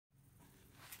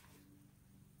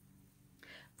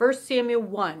1 Samuel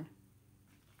 1.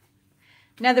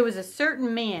 Now there was a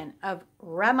certain man of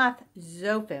Ramath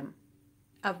Zophim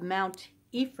of Mount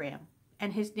Ephraim,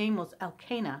 and his name was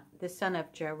Elkanah, the son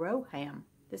of Jeroham,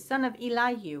 the son of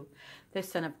Elihu, the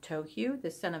son of Tohu,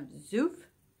 the son of Zuph,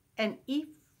 an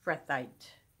Ephrathite.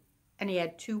 And he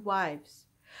had 2 wives.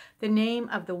 The name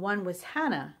of the one was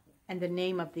Hannah, and the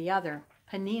name of the other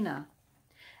Peninnah.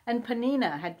 And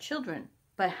Peninnah had children,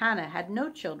 but Hannah had no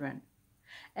children.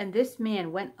 And this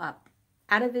man went up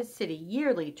out of his city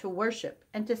yearly to worship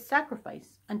and to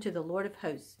sacrifice unto the Lord of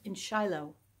hosts in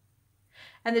Shiloh.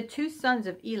 And the 2 sons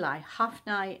of Eli,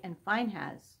 Hophni and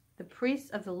Phinehas, the priests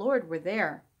of the Lord, were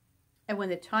there. And when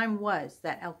the time was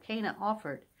that Elkanah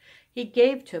offered, he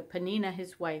gave to Peninnah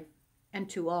his wife, and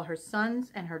to all her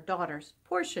sons and her daughters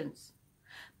portions.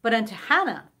 But unto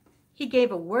Hannah he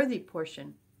gave a worthy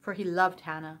portion, for he loved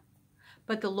Hannah.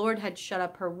 But the Lord had shut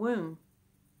up her womb.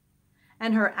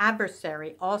 And her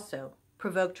adversary also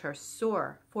provoked her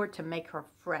sore, for to make her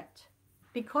fret,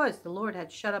 because the Lord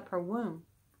had shut up her womb.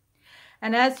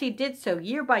 And as he did so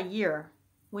year by year,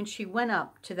 when she went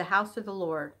up to the house of the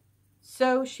Lord,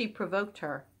 so she provoked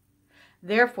her.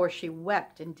 Therefore she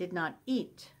wept and did not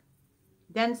eat.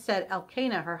 Then said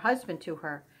Elkanah her husband to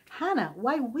her, Hannah,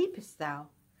 why weepest thou?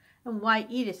 And why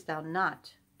eatest thou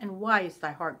not? And why is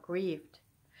thy heart grieved?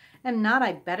 Am not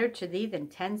I better to thee than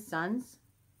 10 sons?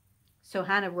 So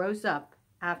Hannah rose up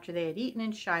after they had eaten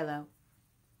in Shiloh,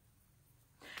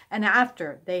 and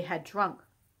after they had drunk.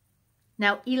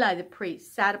 Now Eli the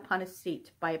priest sat upon a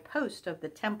seat by a post of the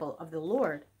temple of the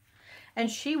Lord, and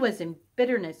she was in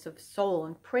bitterness of soul,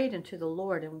 and prayed unto the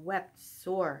Lord, and wept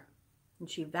sore. And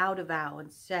she vowed a vow,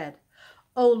 and said,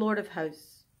 O Lord of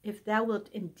hosts, if thou wilt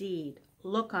indeed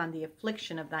look on the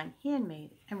affliction of thine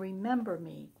handmaid, and remember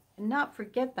me, and not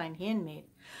forget thine handmaid,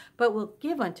 but wilt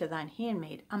give unto thine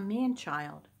handmaid a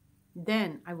man-child,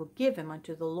 then I will give him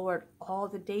unto the Lord all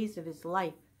the days of his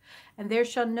life, and there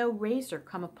shall no razor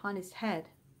come upon his head.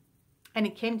 And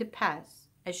it came to pass,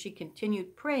 as she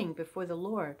continued praying before the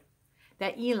Lord,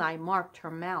 that Eli marked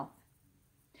her mouth.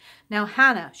 Now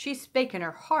Hannah, she spake in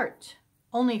her heart,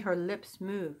 only her lips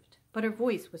moved, but her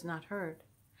voice was not heard.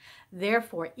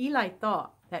 Therefore Eli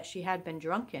thought that she had been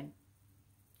drunken.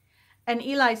 And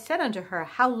Eli said unto her,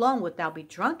 How long wilt thou be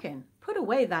drunken? Put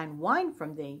away thine wine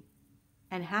from thee.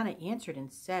 And Hannah answered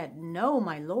and said, No,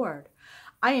 my Lord,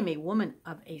 I am a woman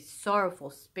of a sorrowful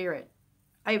spirit.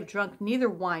 I have drunk neither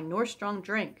wine nor strong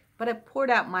drink, but have poured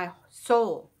out my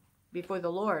soul before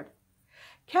the Lord.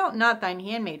 Count not thine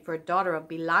handmaid for a daughter of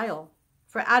Belial,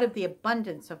 for out of the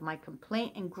abundance of my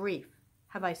complaint and grief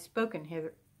have I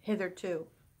spoken hitherto.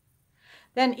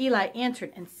 Then Eli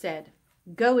answered and said,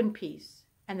 Go in peace,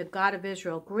 and the God of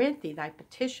Israel grant thee thy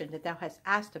petition that thou hast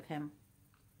asked of him.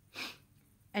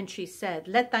 And she said,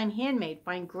 Let thine handmaid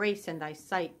find grace in thy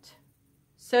sight.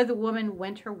 So the woman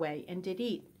went her way and did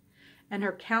eat, and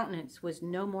her countenance was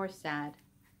no more sad.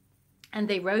 And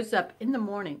they rose up in the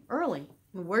morning early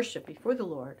and worshipped before the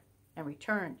Lord, and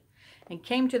returned, and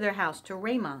came to their house to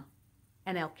Ramah.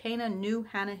 And Elkanah knew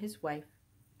Hannah his wife,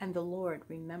 and the Lord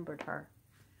remembered her.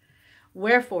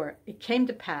 Wherefore it came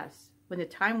to pass, when the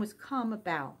time was come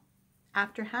about,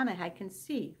 after Hannah had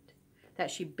conceived,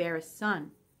 that she bare a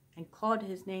son, and called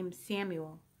his name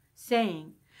Samuel,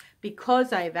 saying,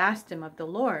 Because I have asked him of the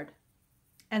Lord.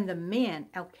 And the man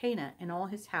Elkanah and all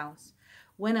his house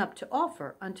went up to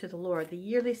offer unto the Lord the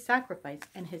yearly sacrifice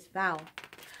and his vow.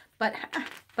 But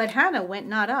Hannah went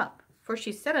not up, for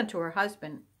she said unto her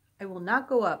husband, I will not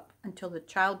go up until the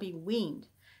child be weaned,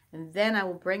 and then I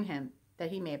will bring him,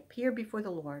 that he may appear before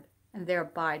the Lord, and there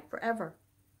abide forever.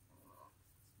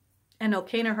 And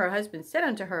Elkanah her husband said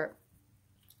unto her,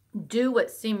 Do what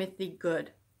seemeth thee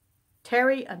good.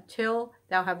 Tarry until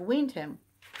thou have weaned him.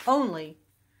 Only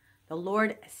the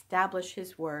Lord establish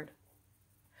his word.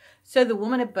 So the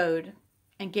woman abode,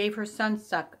 and gave her son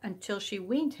suck until she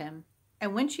weaned him.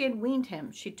 And when she had weaned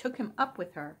him, she took him up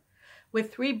with her,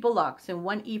 with 3 bullocks and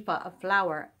 1 ephah of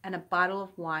flour and a bottle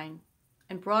of wine,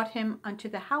 and brought him unto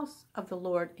the house of the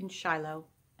Lord in Shiloh.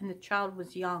 And the child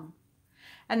was young.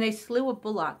 And they slew a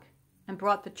bullock, and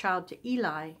brought the child to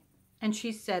Eli. And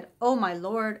she said, O my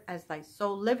Lord, as thy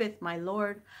soul liveth, my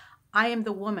Lord, I am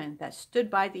the woman that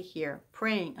stood by thee here,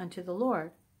 praying unto the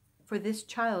Lord. For this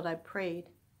child I prayed,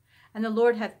 and the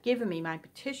Lord hath given me my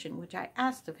petition which I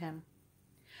asked of him.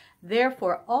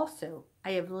 Therefore also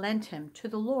I have lent him to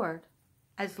the Lord.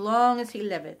 As long as he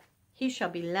liveth, he shall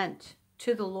be lent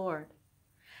to the Lord.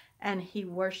 And he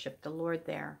worshipped the Lord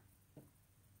there.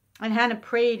 And Hannah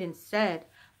prayed and said,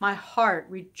 My heart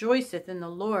rejoiceth in the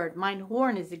Lord. Mine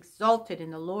horn is exalted in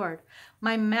the Lord.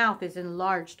 My mouth is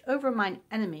enlarged over mine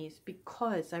enemies,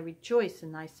 because I rejoice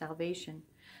in thy salvation.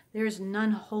 There is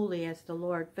none holy as the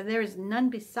Lord, for there is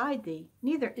none beside thee,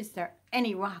 neither is there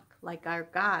any rock like our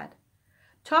God.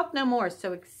 Talk no more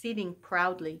so exceeding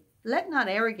proudly. Let not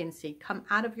arrogancy come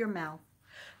out of your mouth.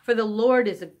 For the Lord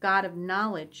is a God of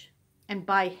knowledge, and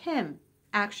by him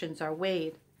actions are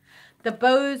weighed. The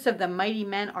bows of the mighty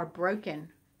men are broken,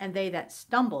 and they that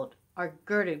stumbled are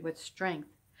girded with strength.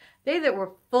 They that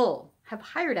were full have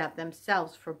hired out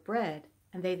themselves for bread,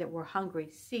 and they that were hungry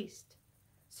ceased.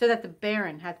 So that the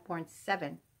barren hath borne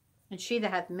 7, and she that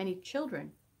hath many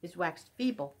children is waxed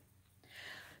feeble.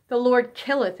 The Lord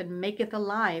killeth and maketh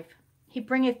alive. He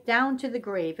bringeth down to the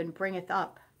grave and bringeth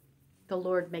up. The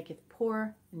Lord maketh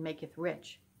poor and maketh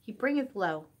rich. He bringeth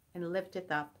low and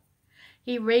lifteth up.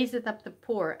 He raiseth up the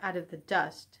poor out of the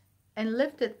dust, and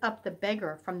lifteth up the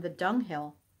beggar from the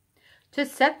dunghill, to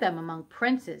set them among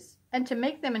princes, and to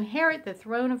make them inherit the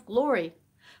throne of glory.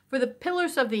 For the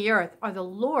pillars of the earth are the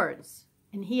Lord's,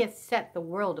 and he hath set the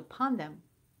world upon them.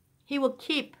 He will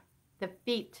keep the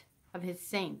feet of his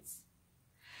saints.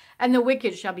 And the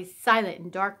wicked shall be silent in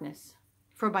darkness,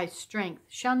 for by strength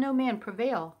shall no man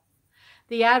prevail.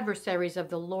 The adversaries of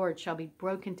the Lord shall be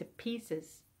broken to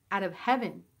pieces. Out of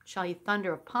heaven shall he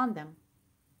thunder upon them.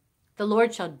 The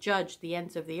Lord shall judge the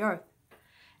ends of the earth,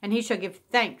 and he shall give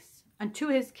thanks unto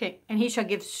his king, and he shall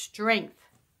give strength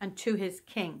unto his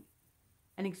king,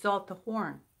 and exalt the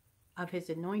horn of his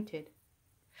anointed.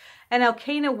 And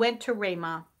Elkanah went to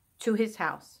Ramah to his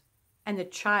house, and the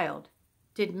child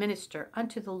did minister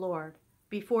unto the Lord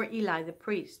before Eli the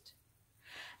priest.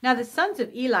 Now the sons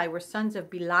of Eli were sons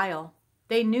of Belial.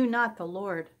 They knew not the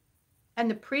Lord. And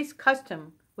the priest's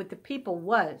custom with the people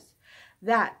was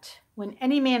that when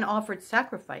any man offered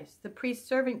sacrifice, the priest's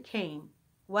servant came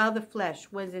while the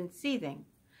flesh was in seething,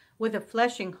 with a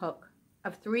fleshing hook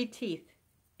of 3 teeth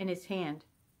in his hand.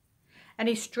 And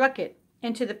he struck it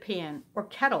into the pan, or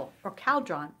kettle, or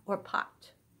cauldron, or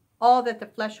pot. All that the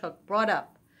flesh hook brought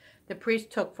up, the priest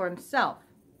took for himself.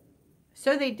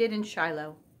 So they did in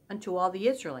Shiloh unto all the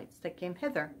Israelites that came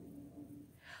hither.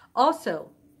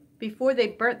 Also, before they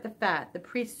burnt the fat, the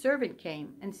priest's servant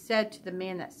came and said to the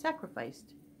man that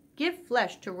sacrificed, Give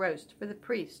flesh to roast for the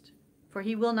priest, for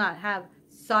he will not have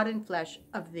sodden flesh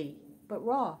of thee, but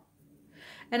raw.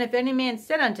 And if any man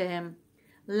said unto him,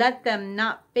 Let them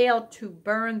not fail to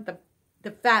burn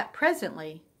the fat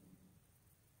presently,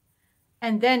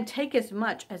 and then take as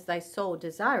much as thy soul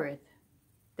desireth,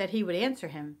 that he would answer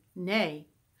him, Nay,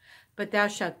 but thou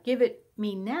shalt give it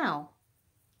me now,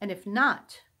 and if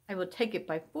not, I will take it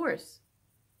by force.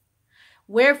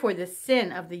 Wherefore the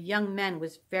sin of the young men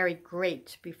was very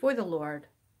great before the Lord,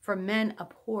 for men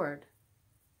abhorred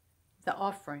the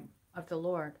offering of the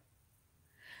Lord.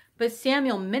 But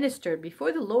Samuel ministered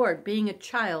before the Lord, being a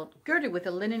child, girded with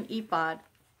a linen ephod.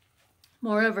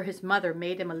 Moreover, his mother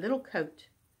made him a little coat,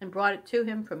 and brought it to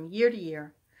him from year to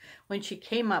year, when she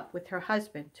came up with her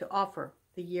husband to offer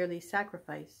the yearly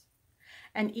sacrifice.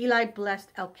 And Eli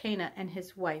blessed Elkanah and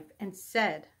his wife, and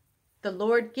said, The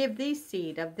Lord give thee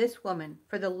seed of this woman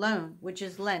for the loan which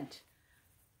is lent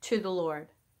to the Lord.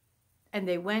 And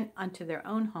they went unto their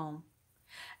own home.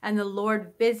 And the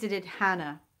Lord visited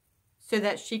Hannah, so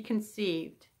that she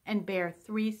conceived, and bare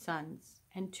 3 sons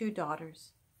and 2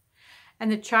 daughters.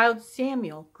 And the child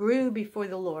Samuel grew before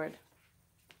the Lord.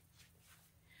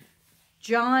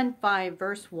 John 5,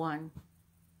 verse 1.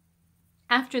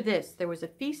 After this, there was a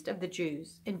feast of the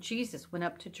Jews, and Jesus went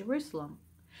up to Jerusalem.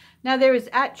 Now there is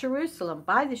at Jerusalem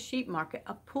by the sheep market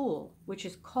a pool, which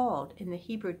is called in the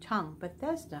Hebrew tongue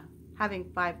Bethesda,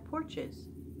 having 5 porches.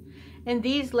 In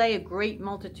these lay a great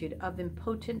multitude of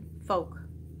impotent folk,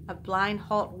 of blind,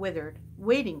 halt, withered,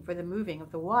 waiting for the moving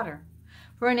of the water.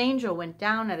 For an angel went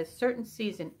down at a certain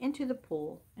season into the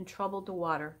pool, and troubled the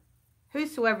water.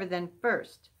 Whosoever then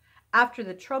first, after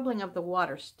the troubling of the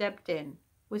water, stepped in,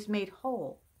 was made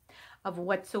whole of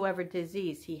whatsoever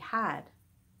disease he had.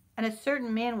 And a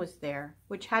certain man was there,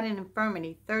 which had an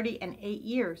infirmity 38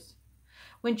 years.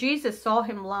 When Jesus saw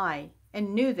him lie,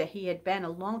 and knew that he had been a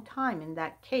long time in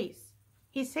that case,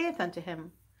 he saith unto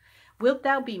him, Wilt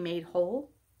thou be made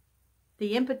whole?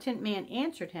 The impotent man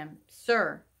answered him,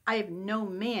 Sir, I have no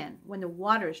man, when the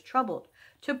water is troubled,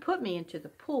 to put me into the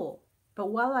pool.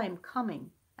 But while I am coming,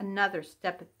 another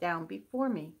steppeth down before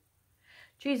me.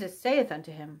 Jesus saith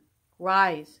unto him,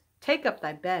 Rise, take up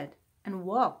thy bed, and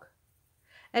walk.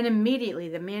 And immediately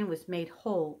the man was made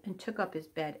whole, and took up his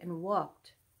bed, and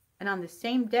walked. And on the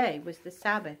same day was the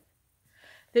Sabbath.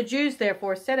 The Jews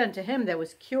therefore said unto him that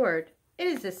was cured, It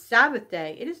is the Sabbath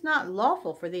day. It is not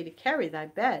lawful for thee to carry thy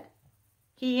bed.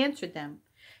 He answered them,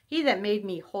 He that made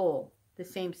me whole, the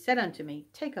same said unto me,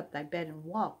 Take up thy bed and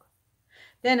walk.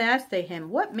 Then asked they him,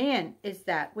 What man is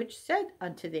that which said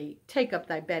unto thee, Take up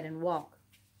thy bed and walk?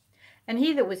 And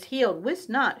he that was healed wist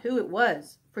not who it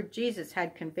was, for Jesus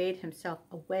had conveyed himself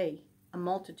away, a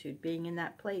multitude being in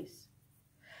that place.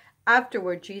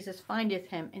 Afterward Jesus findeth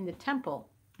him in the temple,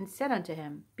 and said unto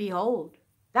him, Behold,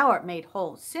 thou art made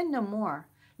whole. Sin no more,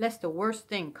 lest a worse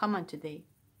thing come unto thee.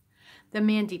 The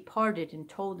man departed and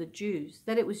told the Jews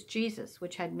that it was Jesus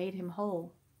which had made him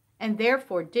whole. And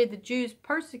therefore did the Jews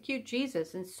persecute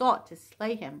Jesus and sought to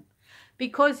slay him,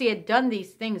 because he had done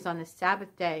these things on the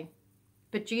Sabbath day.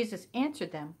 But Jesus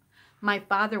answered them, My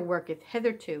Father worketh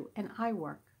hitherto, and I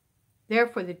work.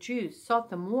 Therefore the Jews sought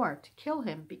the more to kill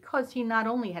him, because he not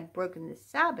only had broken the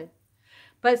Sabbath,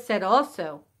 but said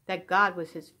also that God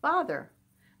was his Father,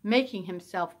 making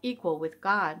himself equal with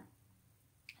God.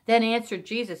 Then answered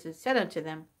Jesus and said unto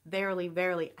them, Verily,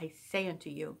 verily, I say unto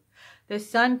you, the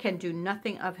Son can do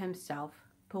nothing of himself,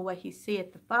 but what he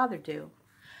seeth the Father do.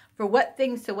 For what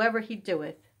things soever he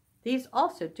doeth, these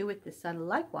also doeth the Son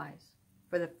likewise.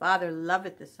 For the Father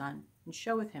loveth the Son, and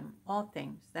showeth him all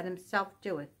things that himself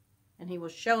doeth, and he will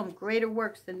show him greater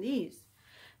works than these,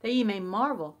 that ye may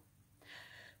marvel.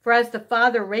 For as the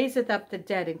Father raiseth up the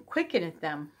dead and quickeneth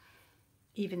them,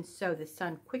 even so the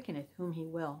Son quickeneth whom he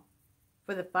will.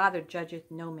 For the Father judgeth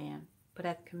no man, but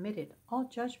hath committed all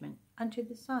judgment unto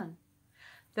the Son,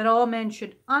 that all men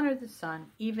should honor the Son,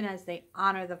 even as they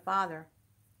honor the Father.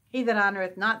 He that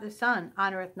honoreth not the Son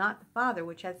honoreth not the Father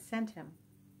which hath sent him.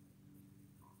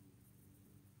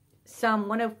 Psalm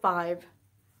 105,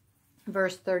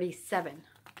 verse 37.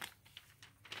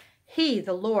 He,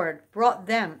 the Lord, brought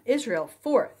them, Israel,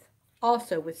 forth,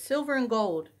 also with silver and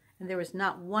gold, and there was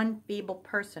not one feeble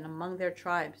person among their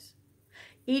tribes.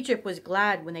 Egypt was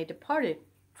glad when they departed,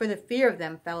 for the fear of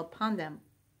them fell upon them.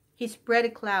 He spread a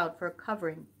cloud for a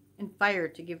covering, and fire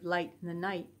to give light in the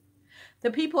night.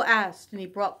 The people asked, and he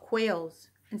brought quails,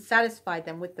 and satisfied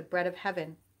them with the bread of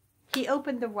heaven. He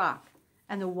opened the rock,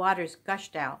 and the waters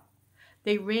gushed out.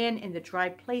 They ran in the dry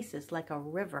places like a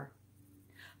river.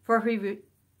 For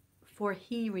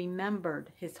he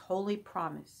remembered his holy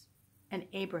promise, and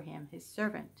Abraham his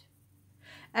servant.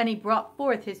 And he brought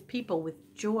forth his people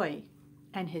with joy,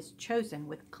 and his chosen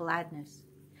with gladness,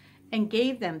 and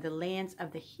gave them the lands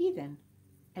of the heathen,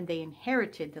 and they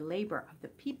inherited the labor of the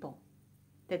people,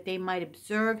 that they might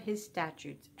observe his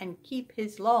statutes and keep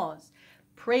his laws.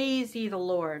 Praise ye the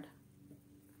Lord.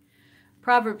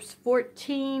 Proverbs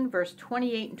 14, verse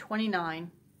 28 and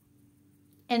 29.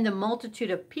 In the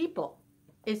multitude of people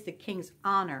is the king's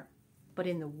honor, but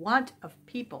in the want of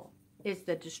people is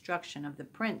the destruction of the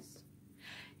prince.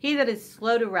 He that is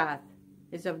slow to wrath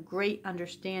is of great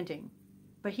understanding,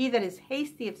 but he that is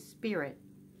hasty of spirit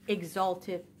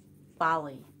exalteth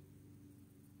folly.